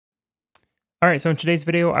All right, so in today's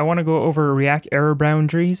video, I want to go over React error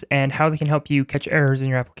boundaries and how they can help you catch errors in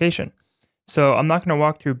your application. So I'm not going to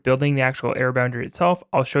walk through building the actual error boundary itself.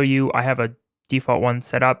 I'll show you, I have a default one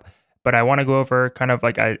set up, but I want to go over kind of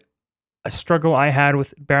like a struggle I had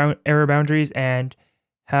with error boundaries and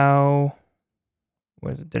how,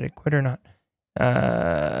 did it quit or not?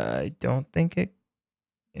 I don't think it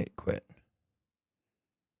quit.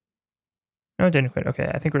 No, it didn't quit.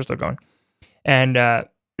 Okay, I think we're still going. And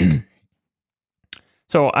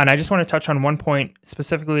and I just want to touch on one point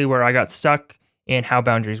specifically where I got stuck in how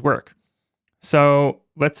boundaries work. So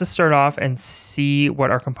let's just start off and see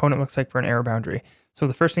what our component looks like for an error boundary. So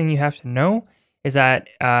the first thing you have to know is that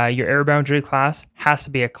your error boundary class has to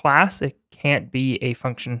be a class. It can't be a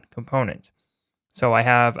function component. So I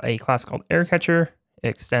have a class called error catcher. It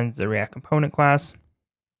extends the React component class.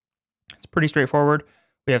 It's pretty straightforward.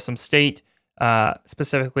 We have some state.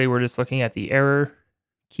 Specifically, we're just looking at the error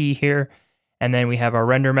key here. And then we have our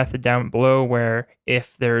render method down below where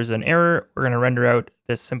if there's an error, we're going to render out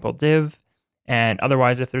this simple div. And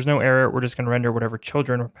otherwise, if there's no error, we're just going to render whatever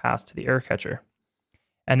children were passed to the error catcher.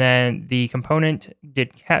 And then the component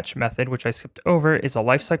did catch method, which I skipped over, is a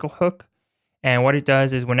lifecycle hook. And what it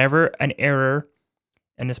does is whenever an error,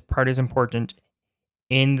 and this part is important,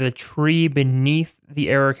 in the tree beneath the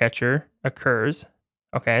error catcher occurs,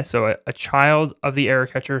 okay, so a child of the error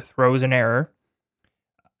catcher throws an error,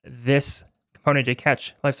 this component to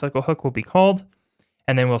catch lifecycle hook will be called,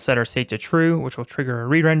 and then we'll set our state to true, which will trigger a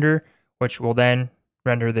re-render, which will then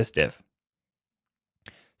render this div.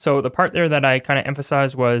 So the part there that I kind of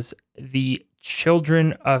emphasized was the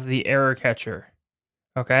children of the error catcher.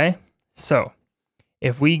 Okay, so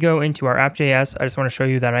if we go into our app.js, I just want to show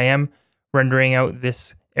you that I am rendering out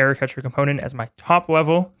this error catcher component as my top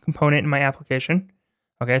level component in my application.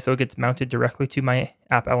 Okay, so it gets mounted directly to my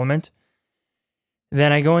app element.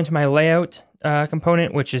 Then I go into my layout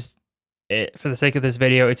component, which is, for the sake of this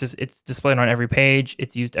video, it's displayed on every page.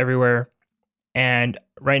 It's used everywhere. And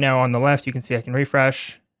right now on the left, you can see I can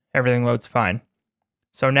refresh. Everything loads fine.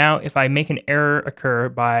 So now if I make an error occur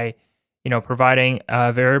by, providing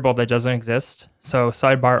a variable that doesn't exist, so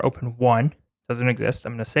sidebar open 1 doesn't exist,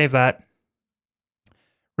 I'm going to save that.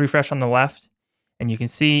 Refresh on the left, and you can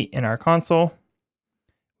see in our console,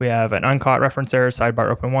 we have an uncaught reference error, sidebar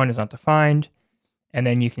open 1 is not defined. And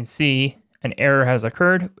then you can see an error has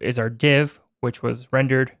occurred is our div, which was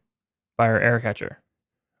rendered by our error catcher.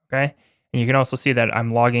 Okay. And you can also see that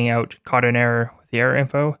I'm logging out caught an error with the error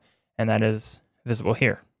info, and that is visible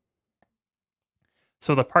here.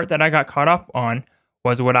 So the part that I got caught up on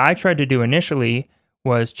was what I tried to do initially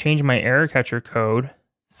was change my error catcher code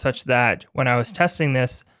such that when I was testing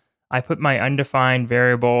this, I put my undefined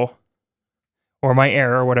variable or my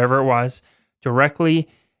error, whatever it was, directly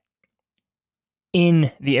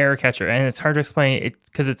in the error catcher. And it's hard to explain it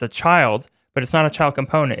because it's a child, but it's not a child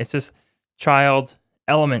component. It's just child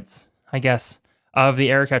elements, I guess, of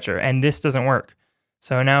the error catcher. And this doesn't work.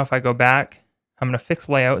 So now if I go back, I'm going to fix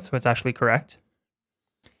layout so it's actually correct.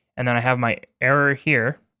 And then I have my error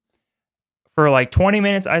here. For like 20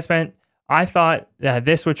 minutes I thought that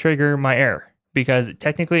this would trigger my error because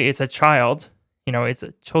technically it's a child, it's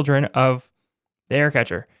a children of the error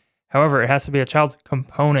catcher. However, it has to be a child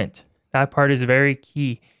component. That part is very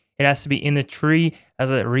key. It has to be in the tree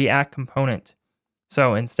as a React component.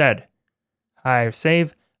 So instead, I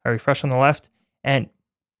save, I refresh on the left, and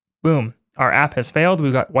boom, our app has failed.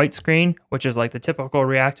 We've got white screen, which is like the typical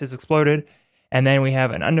React has exploded. And then we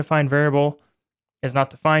have an undefined variable is not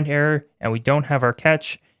defined error, and we don't have our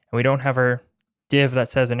catch, and we don't have our div that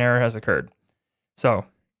says an error has occurred. So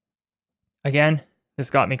again, this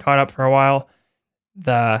got me caught up for a while.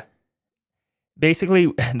 Basically,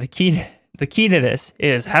 the key to this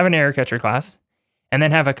is have an error catcher class and then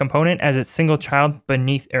have a component as its single child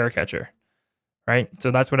beneath error catcher, right? So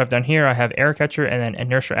that's what I've done here. I have error catcher and then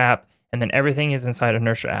inertia app, and then everything is inside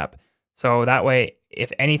inertia app. So that way,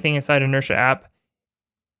 if anything inside inertia app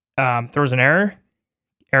throws an error,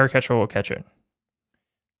 error catcher will catch it.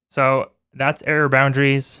 So that's error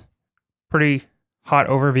boundaries. Pretty hot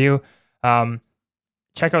overview.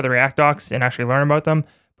 Check out the React docs and actually learn about them.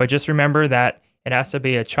 But just remember that it has to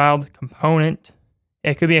be a child component.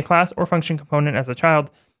 It could be a class or function component as a child,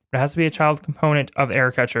 but it has to be a child component of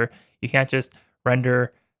error catcher. You can't just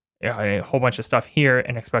render a whole bunch of stuff here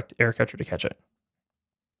and expect error catcher to catch it.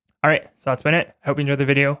 All right, so that's been it. I hope you enjoyed the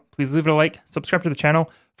video. Please leave it a like, subscribe to the channel,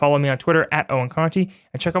 follow me on Twitter at Owen Conti,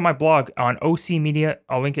 and check out my blog on OC Media.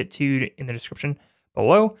 I'll link it to you in the description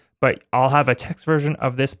below, but I'll have a text version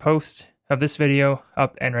of this post, of this video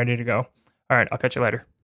up and ready to go. All right, I'll catch you later.